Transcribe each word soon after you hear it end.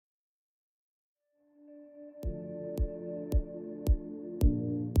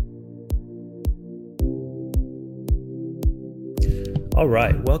All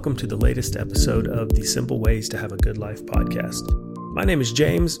right, welcome to the latest episode of the Simple Ways to Have a Good Life podcast. My name is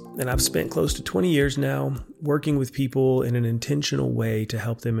James, and I've spent close to 20 years now working with people in an intentional way to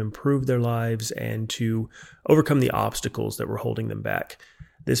help them improve their lives and to overcome the obstacles that were holding them back.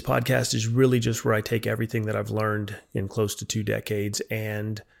 This podcast is really just where I take everything that I've learned in close to 2 decades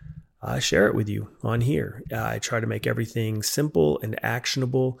and I share it with you on here. I try to make everything simple and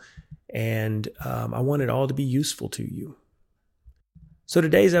actionable, and I want it all to be useful to you. So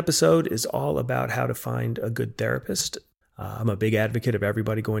today's episode is all about how to find a good therapist. I'm a big advocate of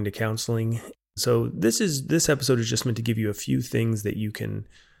everybody going to counseling. So this episode is just meant to give you a few things that you can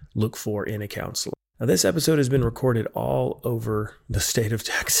look for in a counselor. Now, this episode has been recorded all over the state of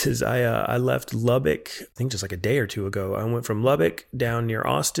Texas. I left Lubbock, I think just like a day or two ago. I went from Lubbock down near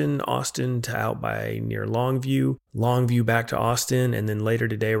Austin to out by near Longview back to Austin, and then later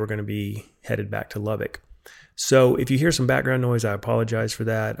today we're going to be headed back to Lubbock. So if you hear some background noise, I apologize for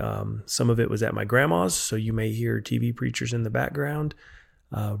that. Some of it was at my grandma's, so you may hear TV preachers in the background.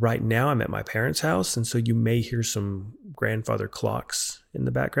 Right now I'm at my parents' house, and so you may hear some grandfather clocks in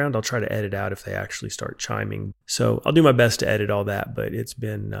the background. I'll try to edit out if they actually start chiming. So I'll do my best to edit all that, but this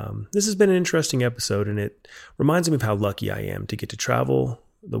has been an interesting episode, and it reminds me of how lucky I am to get to travel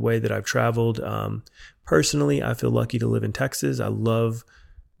the way that I've traveled. Personally, I feel lucky to live in Texas. I love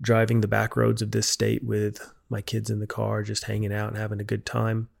driving the back roads of this state with my kids in the car, just hanging out and having a good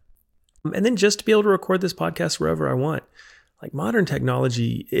time. And then just to be able to record this podcast wherever I want. Like modern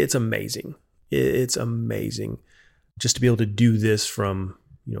technology, it's amazing. It's amazing just to be able to do this from,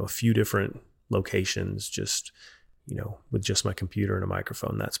 a few different locations, just, with just my computer and a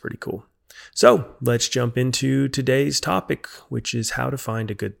microphone. That's pretty cool. So let's jump into today's topic, which is how to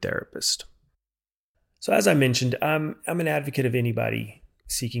find a good therapist. So as I mentioned, I'm an advocate of anybody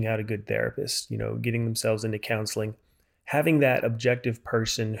seeking out a good therapist, getting themselves into counseling, having that objective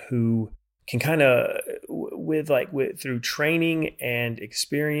person who can kind of through training and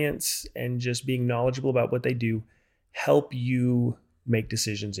experience and just being knowledgeable about what they do, help you make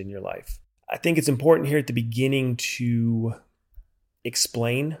decisions in your life. I think it's important here at the beginning to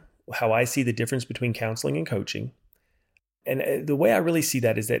explain how I see the difference between counseling and coaching. And the way I really see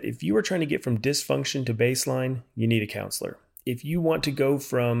that is that if you are trying to get from dysfunction to baseline, you need a counselor. If you want to go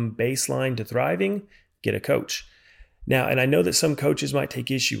from baseline to thriving, get a coach. Now, and I know that some coaches might take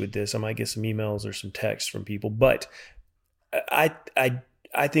issue with this. I might get some emails or some texts from people, but I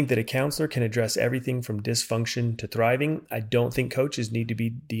think that a counselor can address everything from dysfunction to thriving. I don't think coaches need to be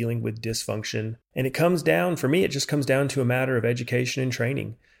dealing with dysfunction. And it comes down to a matter of education and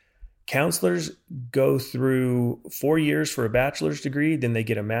training. Counselors go through 4 years for a bachelor's degree, then they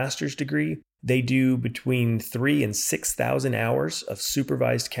get a master's degree. They do between 3,000 and 6,000 hours of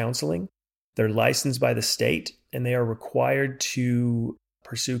supervised counseling. They're licensed by the state, and they are required to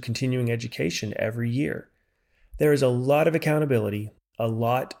pursue continuing education every year. There is a lot of accountability, a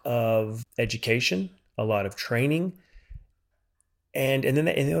lot of education, a lot of training, and then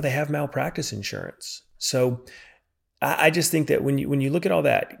they have malpractice insurance. So I just think that when you look at all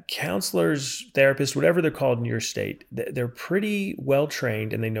that, counselors, therapists, whatever they're called in your state, they're pretty well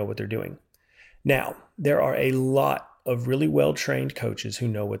trained and they know what they're doing. Now, there are a lot of really well trained coaches who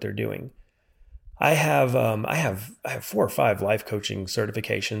know what they're doing. I have 4 or 5 life coaching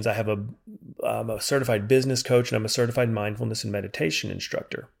certifications. I'm a certified business coach, and I'm a certified mindfulness and meditation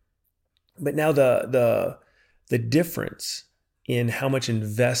instructor. But now the difference in how much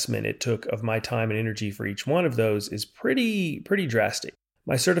investment it took of my time and energy for each one of those is pretty drastic.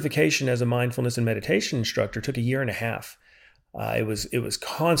 My certification as a mindfulness and meditation instructor took 1.5 years. It was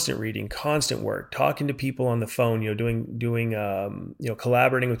constant reading, constant work, talking to people on the phone,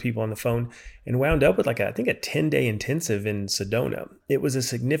 collaborating with people on the phone, and wound up with I think a 10-day intensive in Sedona. It was a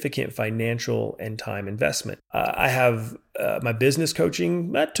significant financial and time investment. I have my business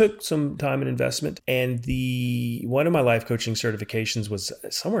coaching that took some time and investment, and one of my life coaching certifications was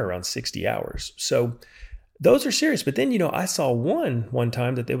somewhere around 60 hours. So those are serious. But then, I saw one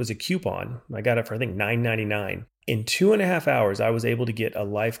time that there was a coupon. I got it for, I think, $9.99. In 2.5 hours, I was able to get a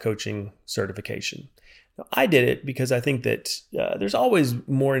life coaching certification. Now, I did it because I think that there's always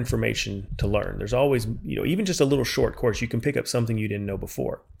more information to learn. There's always, even just a little short course, you can pick up something you didn't know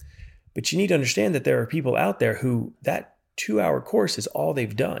before. But you need to understand that there are people out there who that 2-hour course is all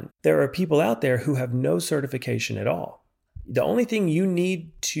they've done. There are people out there who have no certification at all. The only thing you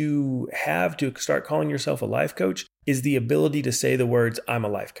need to have to start calling yourself a life coach is the ability to say the words, "I'm a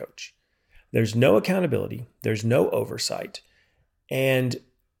life coach." There's no accountability. There's no oversight. And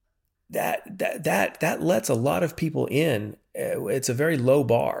that lets a lot of people in. It's a very low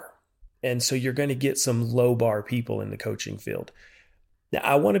bar. And so you're going to get some low bar people in the coaching field. Now,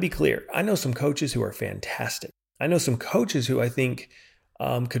 I want to be clear. I know some coaches who are fantastic. I know some coaches who I think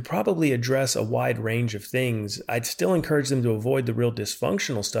could probably address a wide range of things. I'd still encourage them to avoid the real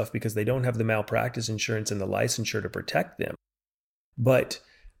dysfunctional stuff because they don't have the malpractice insurance and the licensure to protect them. But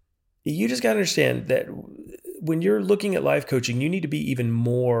you just got to understand that when you're looking at life coaching, you need to be even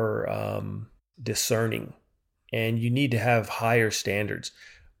more discerning, and you need to have higher standards.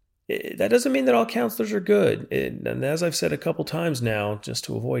 That doesn't mean that all counselors are good. And as I've said a couple times now, just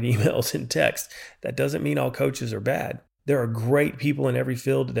to avoid emails and text, that doesn't mean all coaches are bad. There are great people in every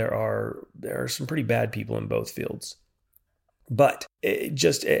field. There are some pretty bad people in both fields. But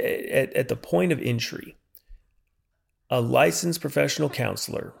just at the point of entry, a licensed professional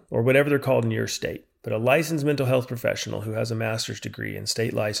counselor, or whatever they're called in your state, but a licensed mental health professional who has a master's degree in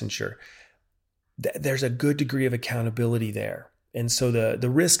state licensure, there's a good degree of accountability there. And so the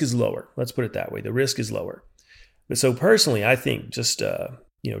risk is lower. Let's put it that way. The risk is lower. But so personally, I think just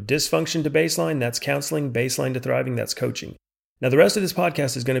dysfunction to baseline, that's counseling. Baseline to thriving, that's coaching. Now, the rest of this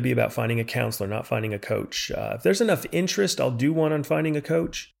podcast is going to be about finding a counselor, not finding a coach. If there's enough interest, I'll do one on finding a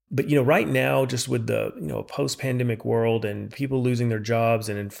coach. But, right now, just with the, post-pandemic world and people losing their jobs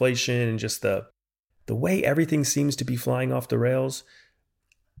and inflation and just the way everything seems to be flying off the rails,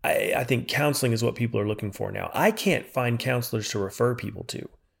 I think counseling is what people are looking for now. I can't find counselors to refer people to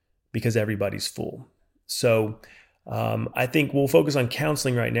because everybody's full. So I think we'll focus on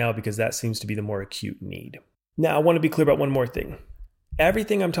counseling right now because that seems to be the more acute need. Now, I want to be clear about one more thing.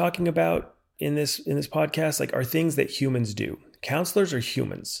 Everything I'm talking about in this podcast, are things that humans do. Counselors are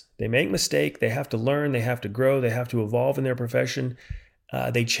humans. They make mistakes. They have to learn. They have to grow. They have to evolve in their profession.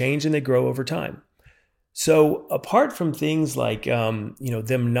 They change and they grow over time. So apart from things like,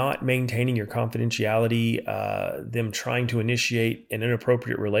 them not maintaining your confidentiality, them trying to initiate an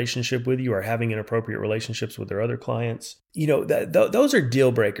inappropriate relationship with you or having inappropriate relationships with their other clients, those are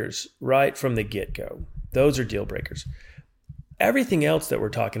deal breakers right from the get-go. Those are deal breakers. Everything else that we're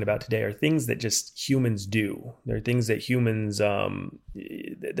talking about today are things that just humans do. They're things that humans,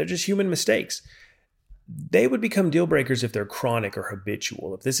 they're just human mistakes. They would become deal breakers if they're chronic or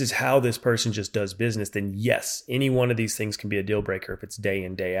habitual. If this is how this person just does business, then yes, any one of these things can be a deal breaker if it's day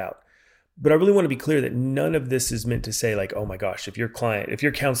in, day out. But I really want to be clear that none of this is meant to say like, oh my gosh, if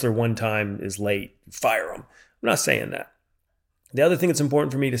your counselor one time is late, fire them. I'm not saying that. The other thing that's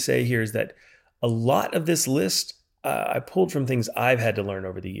important for me to say here is that a lot of this list I pulled from things I've had to learn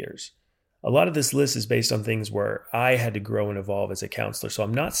over the years. A lot of this list is based on things where I had to grow and evolve as a counselor. So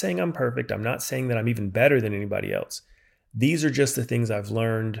I'm not saying I'm perfect. I'm not saying that I'm even better than anybody else. These are just the things I've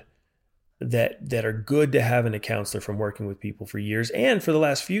learned that are good to have in a counselor from working with people for years. And for the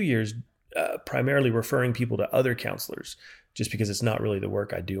last few years, primarily referring people to other counselors, just because it's not really the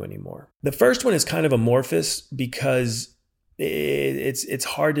work I do anymore. The first one is kind of amorphous because it's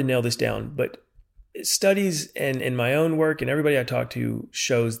hard to nail this down. But studies and my own work and everybody I talk to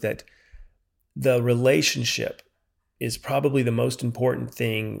shows that the relationship is probably the most important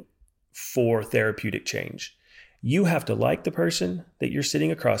thing for therapeutic change. You have to like the person that you're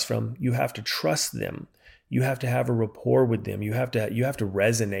sitting across from. You have to trust them. You have to have a rapport with them. You have to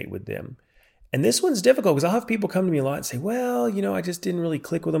resonate with them. And this one's difficult because I'll have people come to me a lot and say, well, I just didn't really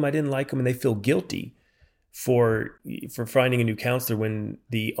click with them. I didn't like them. And they feel guilty for finding a new counselor when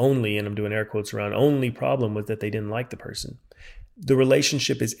the only, and I'm doing air quotes around, only problem was that they didn't like the person. The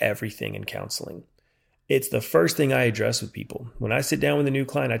relationship is everything in counseling. It's the first thing I address with people. When I sit down with a new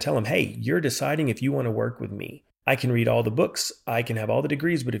client, I tell them, hey, you're deciding if you want to work with me. I can read all the books, I can have all the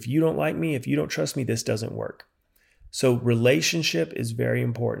degrees, but if you don't like me, if you don't trust me, this doesn't work. So relationship is very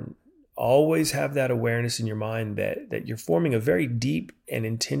important. Always have that awareness in your mind that you're forming a very deep and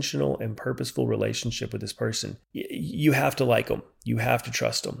intentional and purposeful relationship with this person. You have to like them. You have to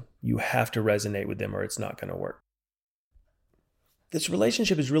trust them. You have to resonate with them or it's not going to work. This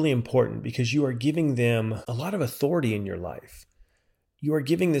relationship is really important because you are giving them a lot of authority in your life. You are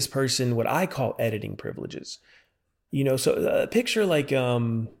giving this person what I call editing privileges. So picture like,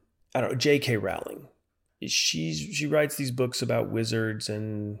 J.K. Rowling. She writes these books about wizards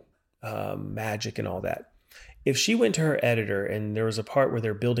and magic and all that. If she went to her editor and there was a part where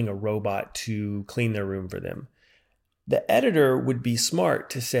they're building a robot to clean their room for them, the editor would be smart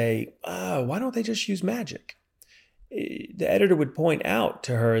to say, why don't they just use magic? The editor would point out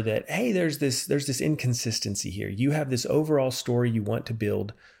to her that, hey, there's this inconsistency here. You have this overall story you want to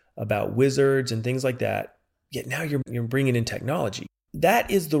build about wizards and things like that, yet now you're bringing in technology. That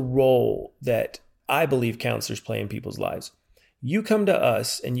is the role that I believe counselors play in people's lives. You come to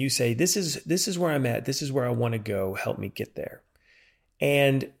us and you say, this is where I'm at. This is where I want to go. Help me get there.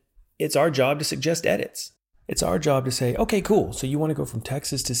 And it's our job to suggest edits. It's our job to say, okay, cool. So you want to go from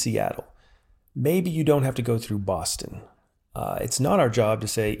Texas to Seattle. Maybe you don't have to go through Boston. It's not our job to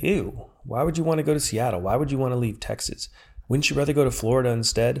say, ew, why would you want to go to Seattle? Why would you want to leave Texas? Wouldn't you rather go to Florida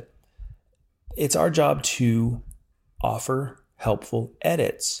instead? It's our job to offer helpful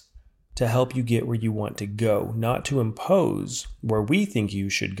edits to help you get where you want to go, not to impose where we think you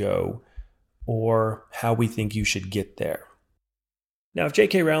should go or how we think you should get there. Now, if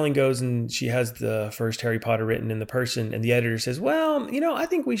J.K. Rowling goes and she has the first Harry Potter written in the person and the editor says, well, I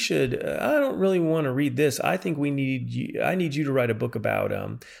think we should, I don't really want to read this. I think I need you to write a book about,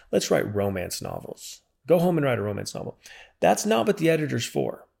 let's write romance novels. Go home and write a romance novel. That's not what the editor's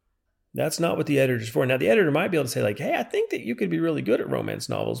for. That's not what the editor's for. Now, the editor might be able to say like, hey, I think that you could be really good at romance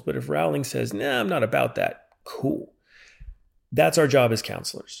novels. But if Rowling says, nah, I'm not about that. Cool. That's our job as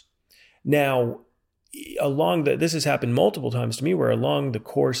counselors. Now, this has happened multiple times to me where along the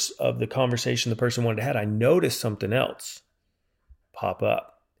course of the conversation the person wanted to have, I noticed something else pop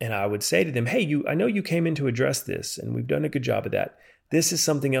up. And I would say to them, hey, I know you came in to address this and we've done a good job of that. This is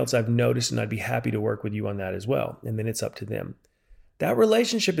something else I've noticed and I'd be happy to work with you on that as well. And then it's up to them. That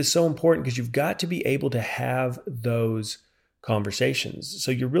relationship is so important because you've got to be able to have those conversations.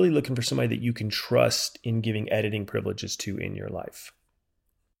 So you're really looking for somebody that you can trust in giving editing privileges to in your life.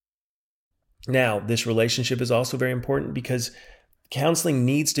 Now, this relationship is also very important because counseling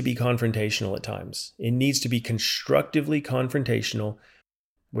needs to be confrontational at times. It needs to be constructively confrontational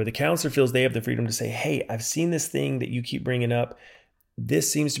where the counselor feels they have the freedom to say, hey, I've seen this thing that you keep bringing up.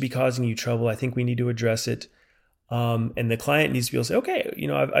 This seems to be causing you trouble. I think we need to address it. And the client needs to be able to say,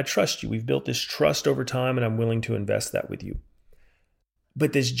 okay, I trust you. We've built this trust over time and I'm willing to invest that with you.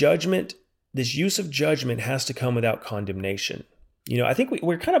 But this use of judgment has to come without condemnation. I think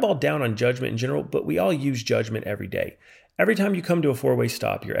we're kind of all down on judgment in general, but we all use judgment every day. Every time you come to a four-way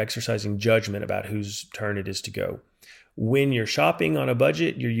stop, you're exercising judgment about whose turn it is to go. When you're shopping on a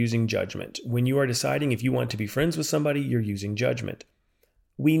budget, you're using judgment. When you are deciding if you want to be friends with somebody, you're using judgment.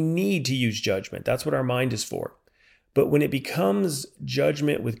 We need to use judgment. That's what our mind is for. But when it becomes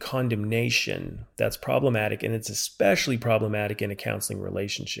judgment with condemnation, that's problematic, and it's especially problematic in a counseling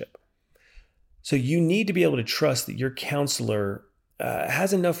relationship. So you need to be able to trust that your counselor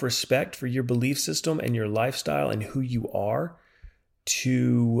has enough respect for your belief system and your lifestyle and who you are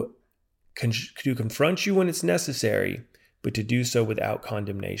to confront you when it's necessary, but to do so without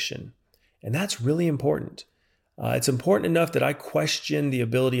condemnation. And that's really important. It's important enough that I question the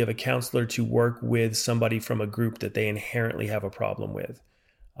ability of a counselor to work with somebody from a group that they inherently have a problem with.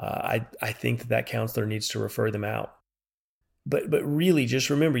 I think that counselor needs to refer them out. But really,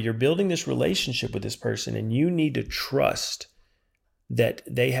 just remember, you're building this relationship with this person and you need to trust that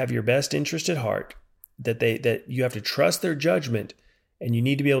they have your best interest at heart, that you have to trust their judgment, and you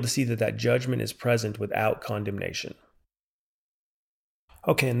need to be able to see that judgment is present without condemnation.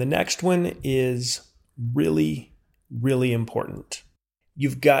 Okay, and the next one is really, really important.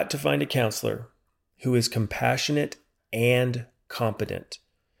 You've got to find a counselor who is compassionate and competent.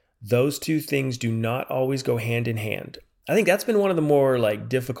 Those two things do not always go hand in hand. I think that's been one of the more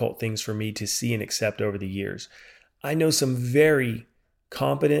difficult things for me to see and accept over the years. I know some very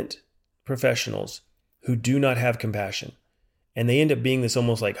competent professionals who do not have compassion, and they end up being this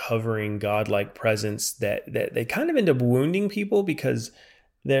almost hovering godlike presence that they kind of end up wounding people because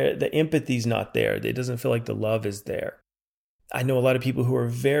the empathy's not there. It doesn't feel like the love is there. I know a lot of people who are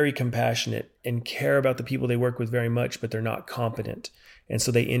very compassionate and care about the people they work with very much, but they're not competent, and so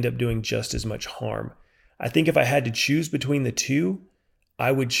they end up doing just as much harm. I think if I had to choose between the two,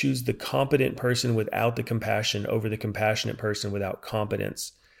 I would choose the competent person without the compassion over the compassionate person without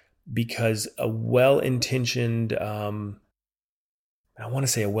competence, because a well-intentioned, I want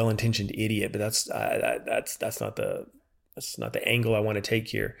to say a well-intentioned idiot, but that's not the angle I want to take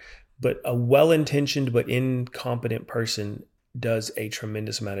here. But a well-intentioned but incompetent person does a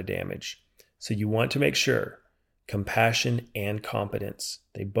tremendous amount of damage. So you want to make sure compassion and competence,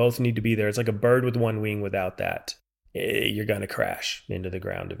 they both need to be there. It's like a bird with one wing. Without that, you're going to crash into the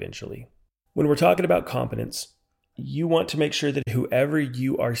ground eventually. When we're talking about competence, you want to make sure that whoever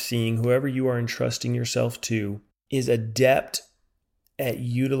you are seeing, whoever you are entrusting yourself to, is adept at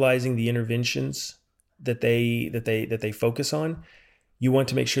utilizing the interventions that they focus on. You want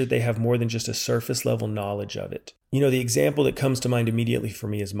to make sure that they have more than just a surface level knowledge of it. The example that comes to mind immediately for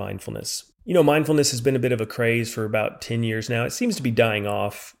me is mindfulness. Mindfulness has been a bit of a craze for about 10 years now. It seems to be dying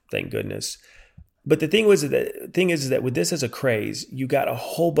off, thank goodness. But the thing is that with this as a craze, you got a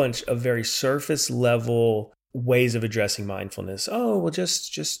whole bunch of very surface level ways of addressing mindfulness. Oh, well,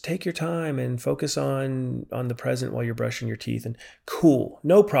 just take your time and focus on the present while you're brushing your teeth. And cool,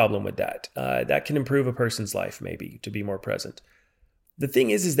 no problem with that. That can improve a person's life, maybe, to be more present. The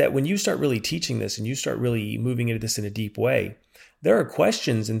thing is that when you start really teaching this and you start really moving into this in a deep way, there are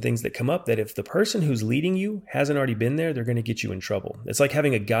questions and things that come up that if the person who's leading you hasn't already been there, they're going to get you in trouble. It's like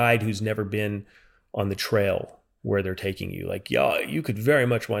having a guide who's never been on the trail where they're taking you. Like, yeah, you could very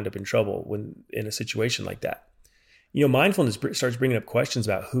much wind up in trouble when in a situation like that. Mindfulness starts bringing up questions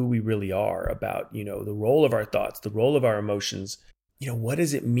about who we really are, about, the role of our thoughts, the role of our emotions. What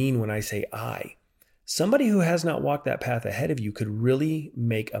does it mean when I say I? Somebody who has not walked that path ahead of you could really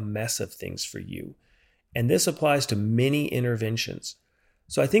make a mess of things for you. And this applies to many interventions.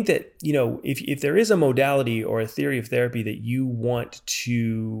 So I think that, if there is a modality or a theory of therapy that you want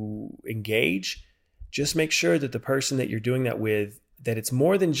to engage, just make sure that the person that you're doing that with, that it's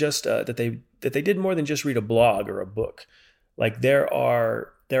more than just that they did more than just read a blog or a book. Like there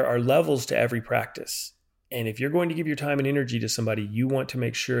are levels to every practice. And if you're going to give your time and energy to somebody, you want to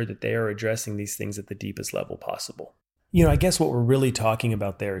make sure that they are addressing these things at the deepest level possible. I guess what we're really talking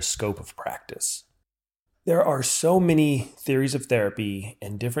about there is scope of practice. There are so many theories of therapy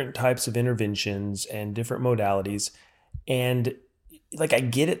and different types of interventions and different modalities. And I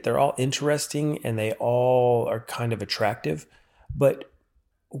get it, they're all interesting and they all are kind of attractive. But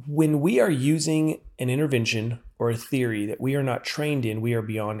when we are using an intervention or a theory that we are not trained in, we are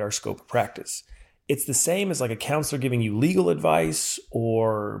beyond our scope of practice. It's the same as like a counselor giving you legal advice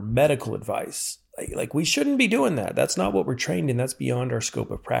or medical advice. Like we shouldn't be doing that. That's not what we're trained in. That's beyond our scope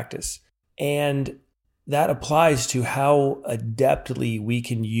of practice. And that applies to how adeptly we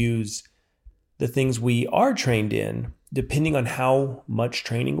can use the things we are trained in, depending on how much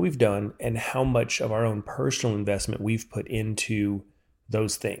training we've done and how much of our own personal investment we've put into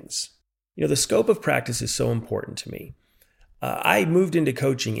those things. The scope of practice is so important to me. I moved into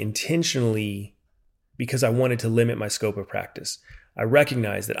coaching intentionally because I wanted to limit my scope of practice. I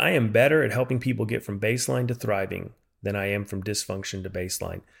recognize that I am better at helping people get from baseline to thriving than I am from dysfunction to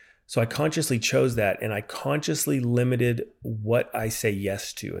baseline. So I consciously chose that, and I consciously limited what I say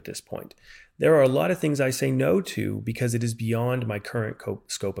yes to at this point. There are a lot of things I say no to because it is beyond my current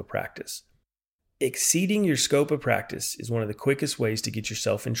scope of practice. Exceeding your scope of practice is one of the quickest ways to get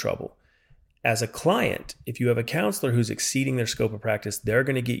yourself in trouble. As a client, if you have a counselor who's exceeding their scope of practice, they're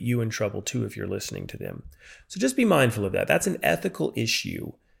going to get you in trouble too if you're listening to them. So just be mindful of that. That's an ethical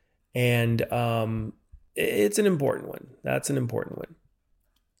issue, and it's an important one. That's an important one.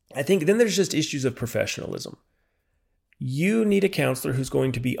 I think then there's just issues of professionalism. You need a counselor who's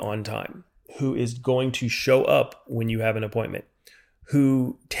going to be on time, who is going to show up when you have an appointment,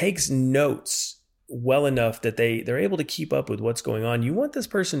 who takes notes well enough that they're able to keep up with what's going on. You want this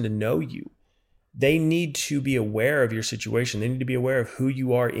person to know you. They need to be aware of your situation. They need to be aware of who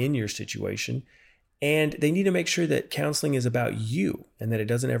you are in your situation. And they need to make sure that counseling is about you and that it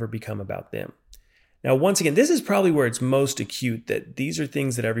doesn't ever become about them. Now, once again, this is probably where it's most acute, that these are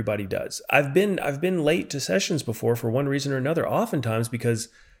things that everybody does. I've been late to sessions before for one reason or another, oftentimes because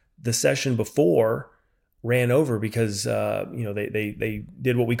the session before ran over because they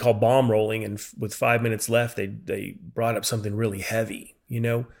did what we call bomb rolling, and with 5 minutes left, they brought up something really heavy,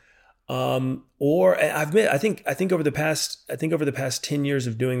 Or I think over the past 10 years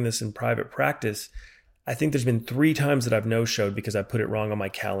of doing this in private practice, I think there's been 3 times that I've no-showed because I put it wrong on my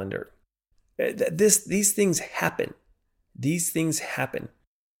calendar. These things happen. These things happen.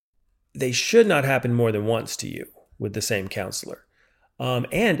 They should not happen more than once to you with the same counselor.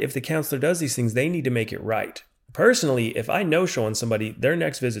 And if the counselor does these things, they need to make it right. Personally, if I no-show on somebody, their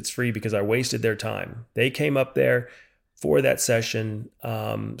next visit's free because I wasted their time. They came up there for that session,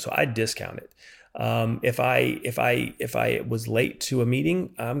 so I discount it. If I was late to a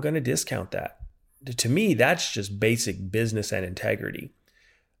meeting, I'm going to discount that. To me, that's just basic business and integrity.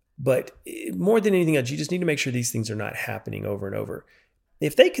 But more than anything else, you just need to make sure these things are not happening over and over.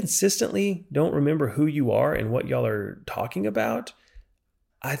 If they consistently don't remember who you are and what y'all are talking about,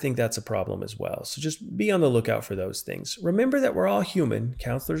 I think that's a problem as well. So just be on the lookout for those things. Remember that we're all human.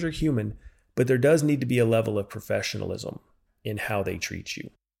 Counselors are human, but there does need to be a level of professionalism in how they treat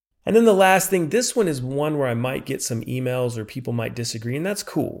you. And then the last thing, this one is one where I might get some emails or people might disagree, and that's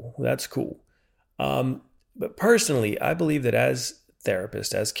cool. That's cool. But personally, I believe that as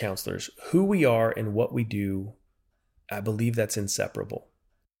therapists, as counselors, who we are and what we do, I believe that's inseparable.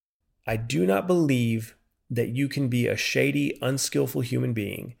 I do not believe that you can be a shady, unskillful human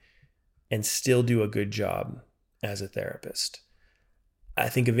being and still do a good job as a therapist. I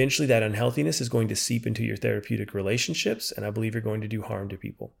think eventually that unhealthiness is going to seep into your therapeutic relationships, and I believe you're going to do harm to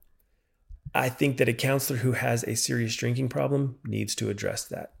people. I think that a counselor who has a serious drinking problem needs to address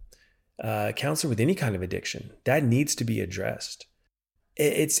that. A counselor with any kind of addiction, that needs to be addressed.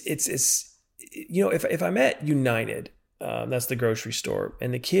 It's if I'm at United, that's the grocery store,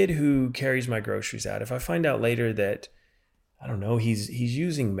 and the kid who carries my groceries out, if I find out later that, I don't know, he's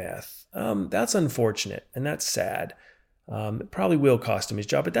using meth, that's unfortunate and that's sad. It probably will cost him his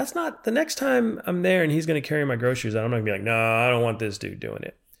job, but that's not the next time I'm there and he's going to carry my groceries out. I'm not going to be like, no, I don't want this dude doing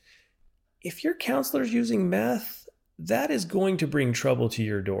it. If your counselor's using meth, that is going to bring trouble to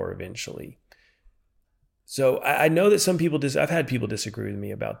your door eventually. So I know that some people, I've had people disagree with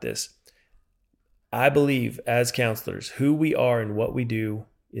me about this. I believe as counselors, who we are and what we do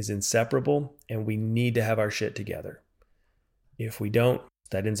is inseparable, and we need to have our shit together. If we don't,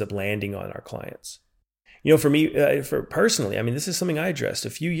 that ends up landing on our clients. For me, personally, this is something I addressed.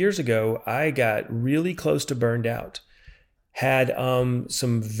 A few years ago, I got really close to burned out. Had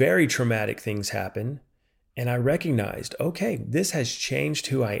some very traumatic things happen, and I recognized, okay, this has changed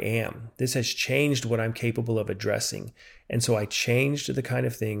who I am. This has changed what I'm capable of addressing. And so I changed the kind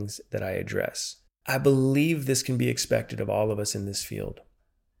of things that I address. I believe this can be expected of all of us in this field.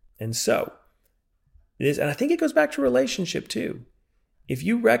 And so it is, and I think it goes back to relationship too. If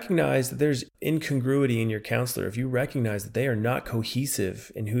you recognize that there's incongruity in your counselor, if you recognize that they are not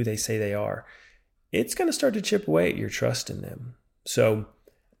cohesive in who they say they are, it's going to start to chip away at your trust in them. So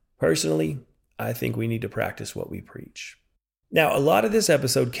personally, I think we need to practice what we preach. Now, a lot of this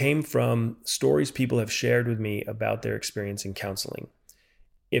episode came from stories people have shared with me about their experience in counseling.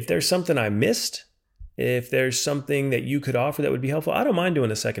 If there's something I missed, if there's something that you could offer that would be helpful, I don't mind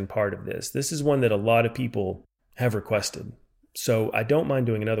doing a second part of this. This is one that a lot of people have requested. So I don't mind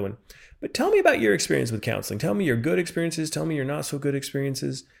doing another one. But tell me about your experience with counseling. Tell me your good experiences. Tell me your not so good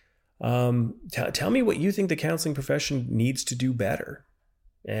experiences. Tell me what you think the counseling profession needs to do better.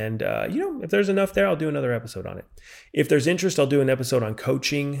 And, if there's enough there, I'll do another episode on it. If there's interest, I'll do an episode on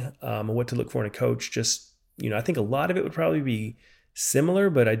coaching, what to look for in a coach. Just, I think a lot of it would probably be similar,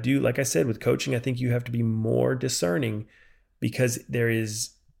 but I do, like I said, with coaching, I think you have to be more discerning because there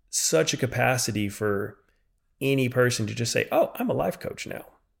is such a capacity for any person to just say, oh, I'm a life coach now.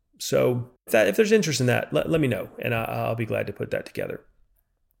 So if there's interest in that, let me know, and I'll be glad to put that together.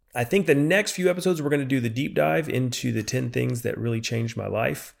 I think the next few episodes, we're going to do the deep dive into the 10 things that really changed my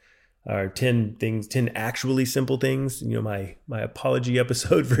life, or 10 actually simple things. My apology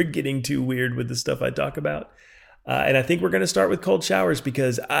episode for getting too weird with the stuff I talk about. And I think we're going to start with cold showers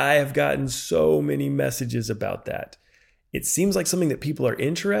because I have gotten so many messages about that. It seems like something that people are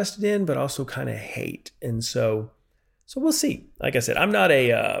interested in, but also kind of hate. And so we'll see. Like I said, I'm not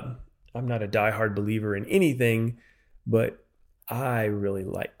a diehard believer in anything, but I really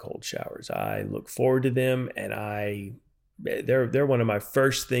like cold showers. I look forward to them, and they're one of my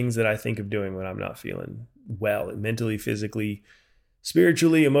first things that I think of doing when I'm not feeling well, mentally, physically,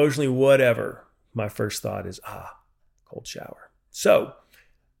 spiritually, emotionally, whatever. My first thought is, cold shower. So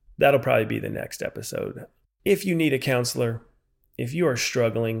that'll probably be the next episode. If you need a counselor, if you are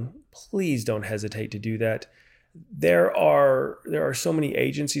struggling, please don't hesitate to do that. There are so many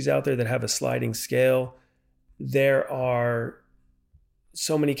agencies out there that have a sliding scale. There are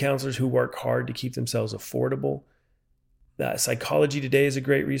so many counselors who work hard to keep themselves affordable. Psychology Today is a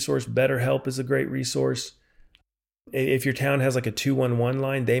great resource. BetterHelp is a great resource. If your town has like a 211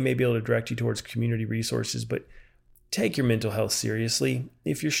 line, they may be able to direct you towards community resources, but take your mental health seriously.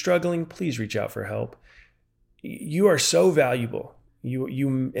 If you're struggling, please reach out for help. You are so valuable.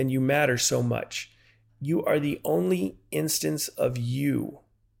 You matter so much. You are the only instance of you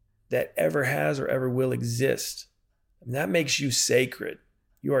that ever has or ever will exist. And that makes you sacred.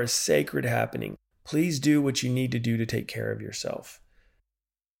 You are a sacred happening. Please do what you need to do to take care of yourself.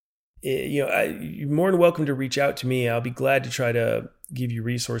 You're more than welcome to reach out to me. I'll be glad to try to give you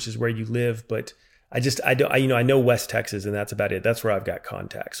resources where you live, but I know West Texas, and that's about it. That's where I've got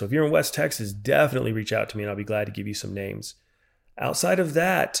contacts. So if you're in West Texas, definitely reach out to me, and I'll be glad to give you some names. Outside of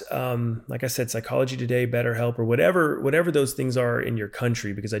that, like I said, Psychology Today, BetterHelp, or whatever those things are in your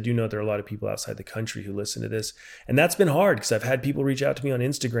country, because I do know there are a lot of people outside the country who listen to this. And that's been hard because I've had people reach out to me on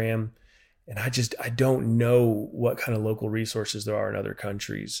Instagram, and I don't know what kind of local resources there are in other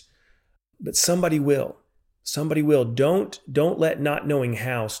countries. But somebody will. Somebody will. Don't let not knowing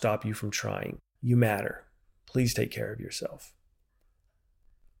how stop you from trying. You matter. Please take care of yourself.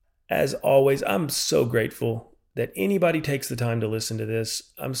 As always, I'm so grateful that anybody takes the time to listen to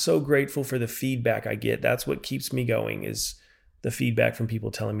this. I'm so grateful for the feedback I get. That's what keeps me going, is the feedback from people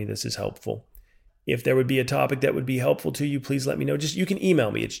telling me this is helpful. If there would be a topic that would be helpful to you, please let me know. You can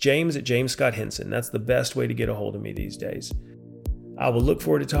email me. It's James@JamesScottHenson. That's the best way to get a hold of me these days. I will look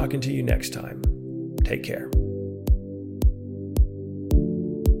forward to talking to you next time. Take care.